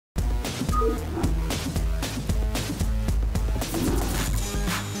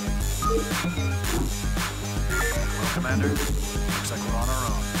Well, Commander, looks like we're on our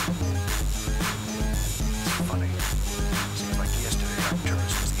own. It's funny. Seems like yesterday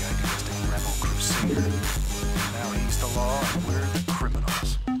Arcturus was the idealistic rebel crusader. Now he's the law and we're the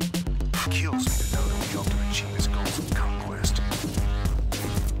criminals. It kills me to know that we helped him achieve his goals of conquest.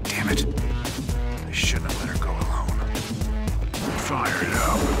 Damn it. I shouldn't have let her go alone. Fire it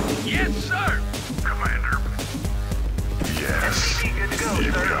up. Yes, sir! Commander. Yes. Good to go,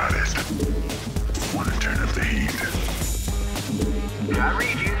 You sir. got it. Want to turn up the heat? I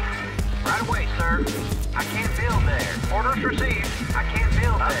read you. Right away, sir. I can't build there. Orders received. I can't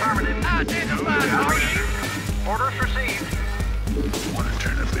build there. Affirmative. Identified target. Orders received. Want to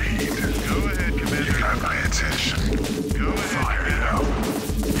turn up the heat? Go ahead, Commander. You got my attention. Go ahead. Fire it up.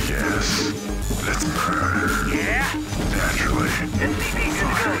 Yes. Let's burn. Yeah? Naturally. SCP good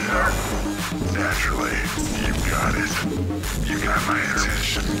to go, sir. Naturally. You got it. You got my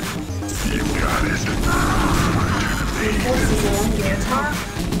attention. You got it. Want to turn up the heat? Forces are under attack.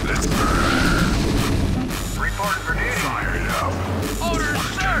 Let's burn. Reporting for duty. Fire it up. Orders, Want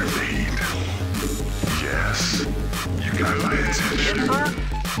to turn up the heat? Yes. You got my attention. Yes, sir.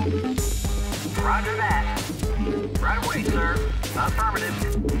 Roger that. Right away, sir. Affirmative.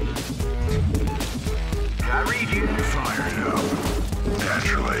 I read you. Fire it up.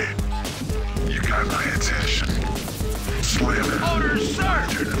 Naturally. You got my attention. Slam it. Orders, sir.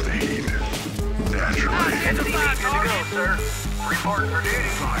 Turn up the heat. Naturally. Identified target. Good to go, sir. Reporting for duty.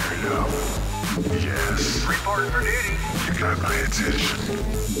 Fire it up. Yes. Reporting for duty. You got my attention.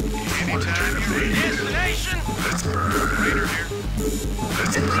 Want to turn up the heat? Destination. Let's burn. Raider here.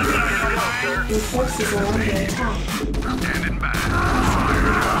 Let's Good to burn. go, sir. Your forces are under attack. Standing by. Fire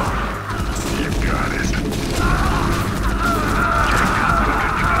it up. You got it.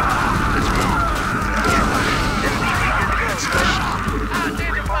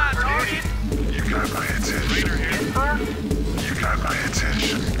 Identified target. You got my attention. Raider here. Yes, sir. You got my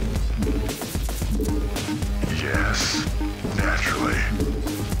attention. Yes. Naturally.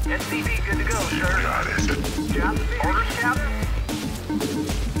 SCP good to go, You sir. got it. Job finished. Orders, Captain.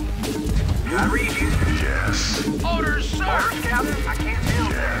 I read you. Yes. Orders, sir. Orders, Captain. I can't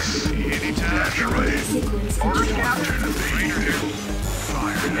build Yes. Anytime. Naturally. Sequence Orders, interrupted. Captain. Turn up the heat.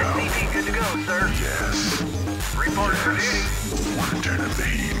 Fire it up. SCP good to go, sir. Yes. Reporting for duty. Yes. Want to turn up the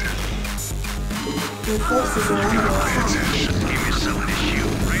heat? Your forces are You under got my attack. attention. Give me something to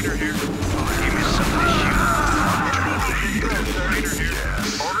shoot. Raider here. Give me something to shoot. Turn up the heat. Raider here.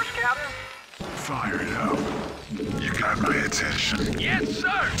 Yes. Orders, Captain. Fire it up. You got my attention. Yes,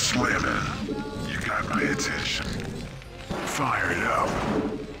 sir. Slam it. You got my attention. Fire it up.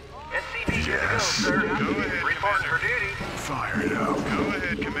 SCP good Yes. to go, sir. Go ahead, reporting for duty. Fire it up. Go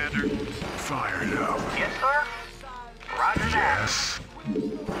ahead, Commander. Fire it up. Yes, sir. Roger that. Yes.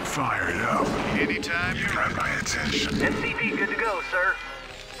 Fire it up. Anytime You got my attention. SCP good to go, sir.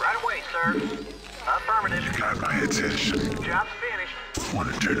 Right away, sir. Affirmative. You got my attention. Job's finished.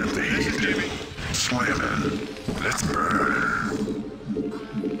 Want to turn up the heat? Slam it. Let's burn.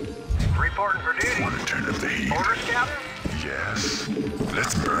 Reporting for duty. Want to turn up the heat? Orders, Captain. Yes.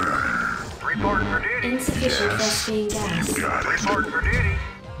 Let's burn. Reporting for duty. Insufficient Yes. phosphine gas. You got it. Reporting for duty.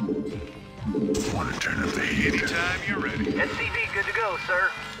 Want to turn up the heat? Anytime you're ready. SCP good to go, sir.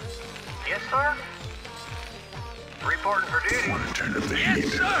 Yes, sir. Reporting for duty. Want to turn up the Yes,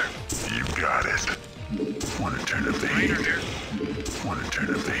 heat? sir. You got it. Want to turn up the heat? Raider here. Want to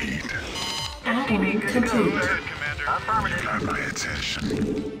turn up the heat? Add-on Good to go, complete. sir. Affirmative. Got my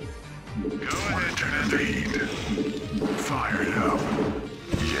attention. Go Want to turn up the heat? Fire it up.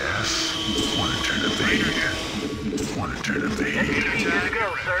 Yes. Want to turn up the heat? Want to turn up the heat? SCP good to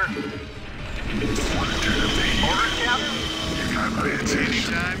go, sir. Want to turn up the heat? Orders, Captain. You got my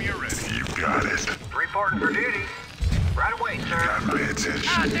attention. Anytime you're ready. You got it. Reporting for duty. Right away, sir. Got my attention.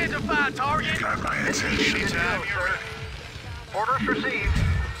 Identify target. Got my SCP attention. good to go, sir. Orders received.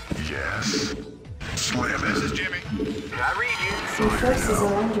 Yes. Slam it. Jimmy. I read you. Your forces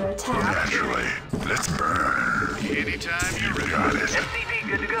are under attack. Naturally. Let's burn. Anytime You got it. SCP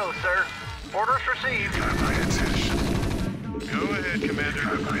good to go, sir. Orders received. Got my attention. Go ahead, Commander.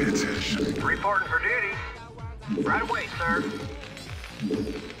 Got my attention. Reporting for duty. Right away, sir.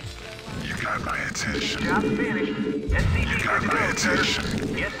 You got my attention. Job finished. SCP You got good to my go, sir.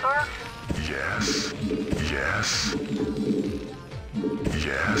 attention. Yes, sir. Yes. Yes.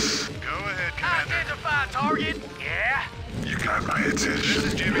 Yes. Go ahead, Commander. Identify target. Yeah. You got my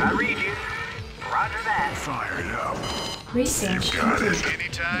attention. Jimmy. I read you. Roger that. Fire it up. Research You got complete. it.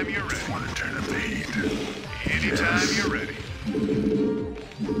 Anytime you're ready. Want to turn up the heat? Anytime Yes. you're ready.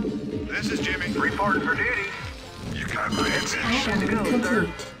 This is Jimmy. Reporting for duty. You got my attention. Add-on complete.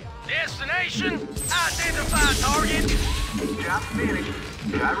 Destination, identify target. Job finished.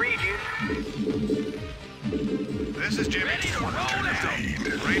 I read you. This is Jimmy. Ready to roll out.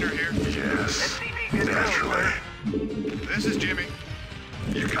 Raider here. Yes. SCV good to go, sir. This is Jimmy.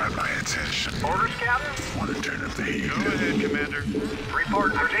 You got my attention. Orders, Captain? Want to turn up the heat? Go ahead, Commander.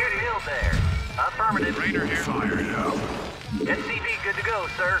 Reporting for duty. Field there. Affirmative. Raider here. Fired up. SCV good to go,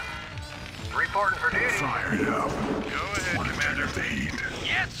 sir. Reporting for duty. Fired up. Go ahead, Commander. The heat.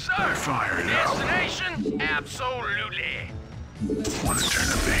 Yes, sir. Fired up. Destination, absolutely. Want to turn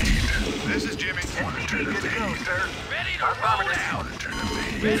up the heat? This is Jimmy. Want to SCV turn up good the to go, heat? sir. Ready to roll out. Want to turn up the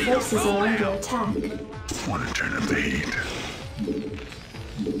heat? Your forces are under attack. Want to turn up the heat?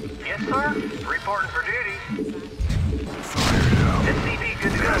 Yes, sir. Reporting for duty. Fired up. SCV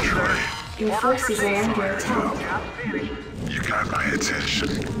good to go, That's sir. right. Your forces are under attack. Job finished. You got my attention.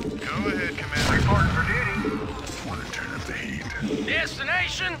 Go ahead, Commander. Reporting for duty. Want to turn up the heat?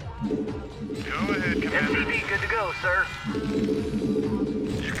 Destination, Go ahead, Commander. SCV good to go, sir.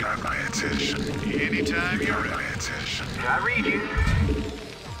 You got my attention. Anytime you're ready. My attention. I read you.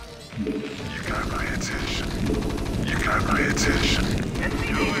 You got my attention. You got my attention.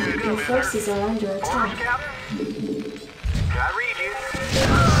 SCV good to Your go, sir. forces are under Orders, attack. Captain? I read you.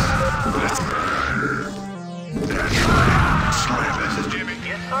 That's right. Slam. This is Jimmy.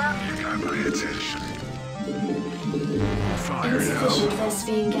 Yes, sir. You got my attention. Fired up. Insufficient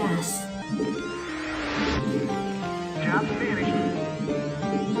phosphine gas. Job finished.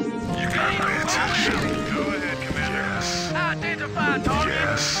 You got my attention. Go ahead, Commander. Yes. identify target.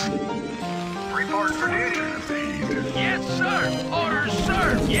 Yes. Reporting for duty. Turn up the heat. Yes, sir. Orders, sir.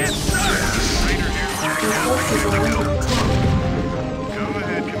 Yes, sir. Raider here. Your forces are under attack. Go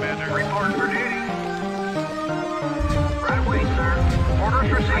ahead, Commander. Reporting for duty. Right away, sir.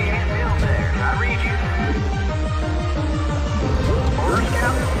 Orders received. I can't build there. I read you. Orders,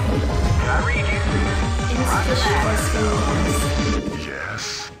 Captain. I read you. Insufficient phosphine gas. Yes.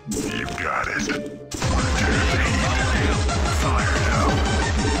 You got it. Want to turn up the heat. Fired up.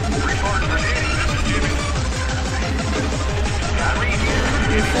 Reporting for duty. This is Jimmy. I read you.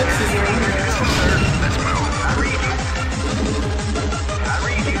 Your forces are under attack. Let's move. I read you. I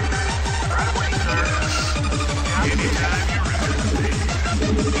read you. Right away, sir. Anytime you're ready.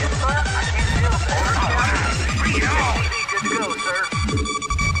 Yes, sir. I can't build there. Orders, Captain. Bring it on. SCV good to go, sir.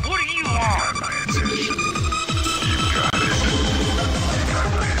 What do you You want? got my attention. You got it. You got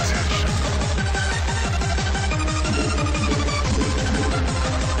my attention.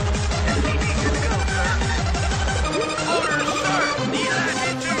 SCV good to go, sir. Orders, sir.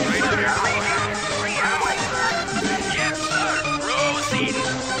 Elected to, sir. I read you. Right away, sir. Yes, sir.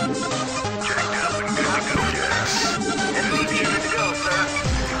 Proceeding. Jacked up and good to go. Yes. SCV good to go, sir.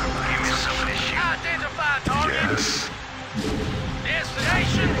 Give me some of this shit. Identify target. Yes.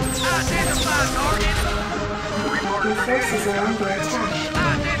 Destination. Identify target. Your forces are under attack.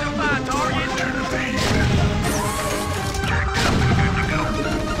 Identify target. Turn up the heat. Jacked up and good to go.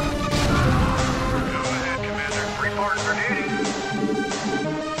 Go ahead, Commander. Reporting for duty.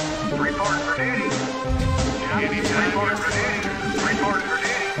 Reporting for duty. Anytime Reporting for duty. Reporting for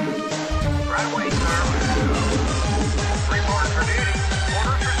duty. Right away, sir. Reporting for duty.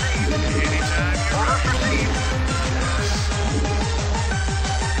 Orders received. Anytime you're Orders received.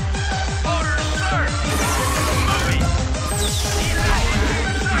 Orders, sir. Moving.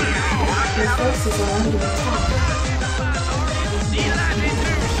 Your forces are under attack. Elected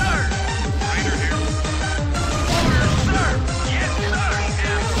to, sir. Raider here. Orders, sir. Yes, sir.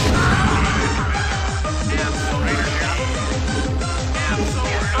 Absolutely.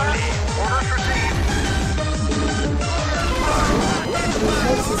 Absolutely. Orders received. Your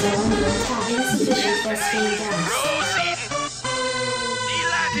forces are under attack. Insufficient phosphine gas. Proceeding.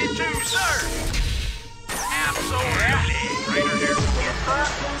 Elected to, sir. Absolutely. Raider here. Yes, sir.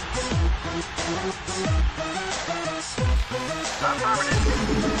 Affirmative.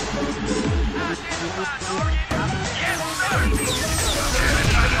 Identify target. Yes, sir. Additional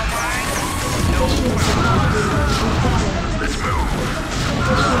supply depots required. Let's move.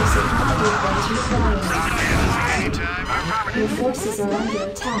 Additional supply depots required. Anytime you're Your forces are under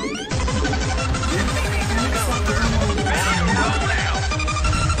attack. Unacceptable Ready to roll out.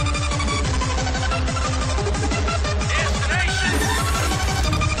 Destination.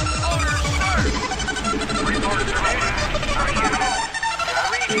 Orders, sir. Reporting for duty. I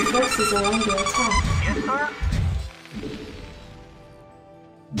read Your forces are under attack. Yes, sir.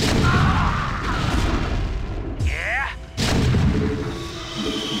 Yeah?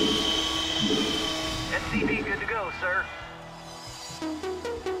 SCV good to go, sir.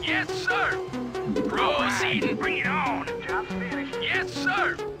 Yes, Yes, sir. Proceeding. Bring it on. Job's finished. Yes,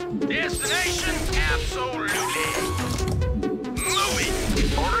 sir. Destination? Absolutely. Moving.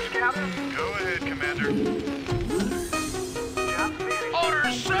 Orders, Captain? Go ahead, Commander. Job's finished.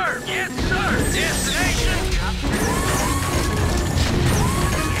 Orders, sir. Yes, sir. Destination?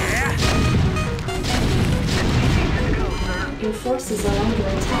 Yeah. Good to go, sir. Your forces are under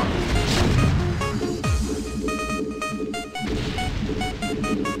attack.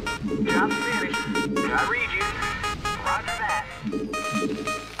 Job's finished. I read you. Roger that.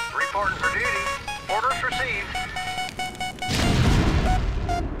 Reporting for duty. Orders received.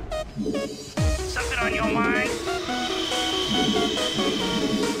 Something on your mind?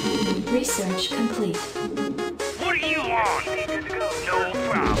 Research complete. What do you want? Good to go, No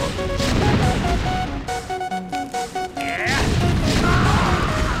problem. Yeah?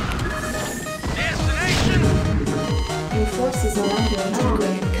 Destination? Your forces are under attack.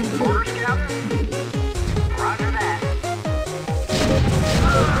 Upgrade complete. Orders, Captain? Roger that.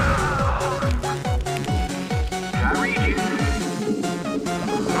 I read you.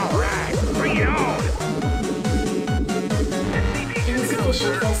 All right. Bring it on. SCV good to go,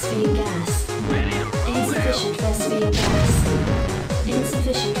 Insufficient sir. Vespene gas. Ready to roll out. Insufficient Vespene gas.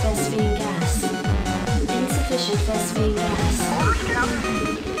 Insufficient Vespene gas. Insufficient Vespene gas. Orders, Captain?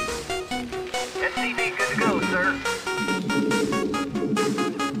 SCV good to go, sir.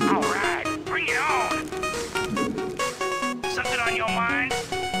 All right. Bring it on. Something on your mind?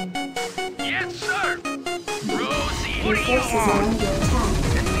 Yes, sir. Rosie, what Your do you forces are want? under attack.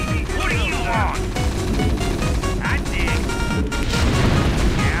 SCV good What to do go, you sir. want? I dig.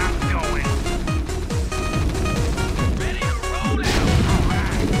 Yeah, I'm going. Ready to roll out. All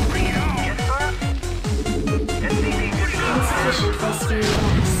right. Bring it on. Yes, sir. SCV good to go, sir. Insufficient Vespene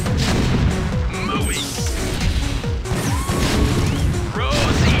gas. Moving.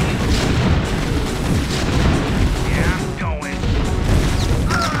 Rosie. Yeah, I'm going.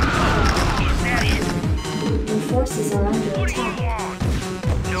 Is that it? Your forces are under What do you attack. want?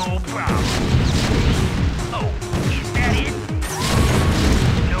 No problem. Oh, is that it?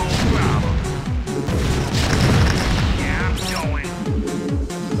 No problem. Yeah, I'm going.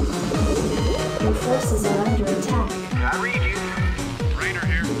 Your forces are under attack. I read you. Rainer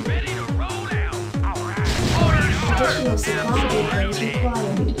here. Ready to roll out. All right. Orders, Additional sir. supply depots Absolutely.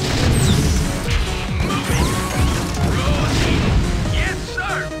 required. Moving. Rosie. Yes,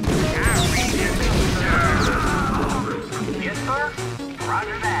 sir. I read it, sir. Yes, sir.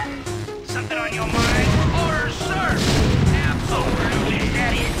 Roger that. Something on your mind? Orders, sir. Absolutely. Is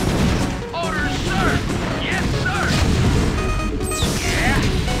that it? Orders, sir. Yes, sir. Yeah.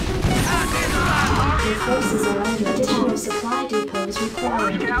 Your forces are under additional supply depots Orders,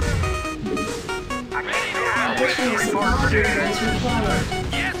 required. Captain? I can't do that. Additional Report supply for duty. depots required.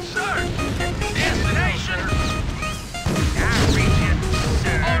 Yes, sir. Destination. I read it,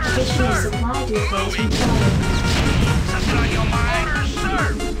 sir. Orders, Additional sir. supply depots required. Something on your mind? Orders, sir.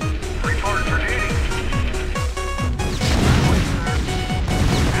 Report for duty.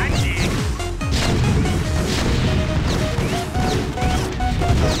 I dig.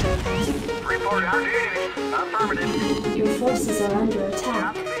 Report for duty. Affirmative. Your forces are under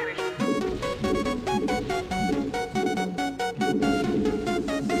attack. Job's finished.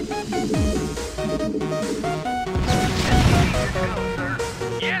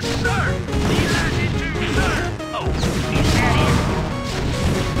 Yes, sir. Delighted to, sir. Oh, is that it?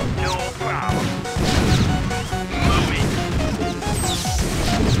 No problem. Moving.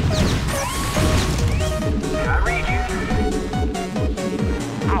 I read you.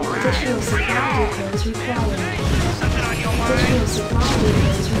 All right. Additional Bring it supply on. depots required. Something on your mind? Additional supply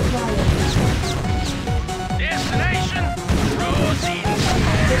depots required. Destination? Rosie.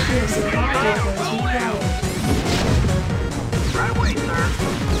 Additional supply depots required. Right away, sir.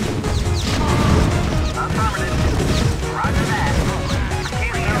 Affirmative. Roger that. I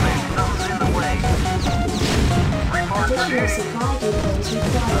can't help it. Something's in the way. Report for Additional duty. supply depots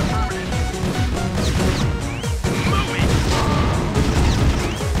required. Moving.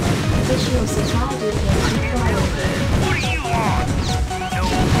 Additional supply depots required. What do you want? No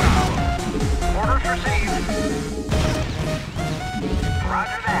problem. Orders received.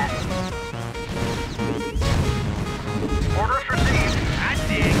 Roger that. Orders received. I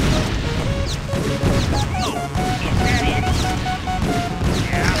dig. Oh, is that it?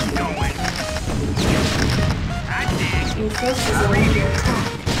 Yeah, I'm going. I dig. Your forces are under attack.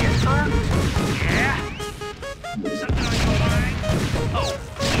 Yes, sir. Yeah? Something on your mind? Oh,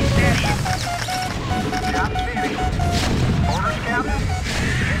 is that it? Job's finished. Orders, Captain?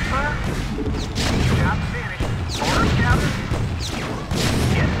 Yes, sir. Job's finished. Orders, Captain?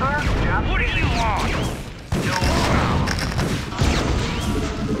 Yes, sir.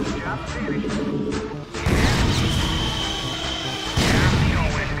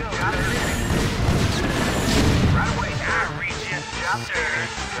 Job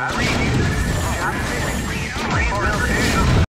finished. I read you. Job finished. Report to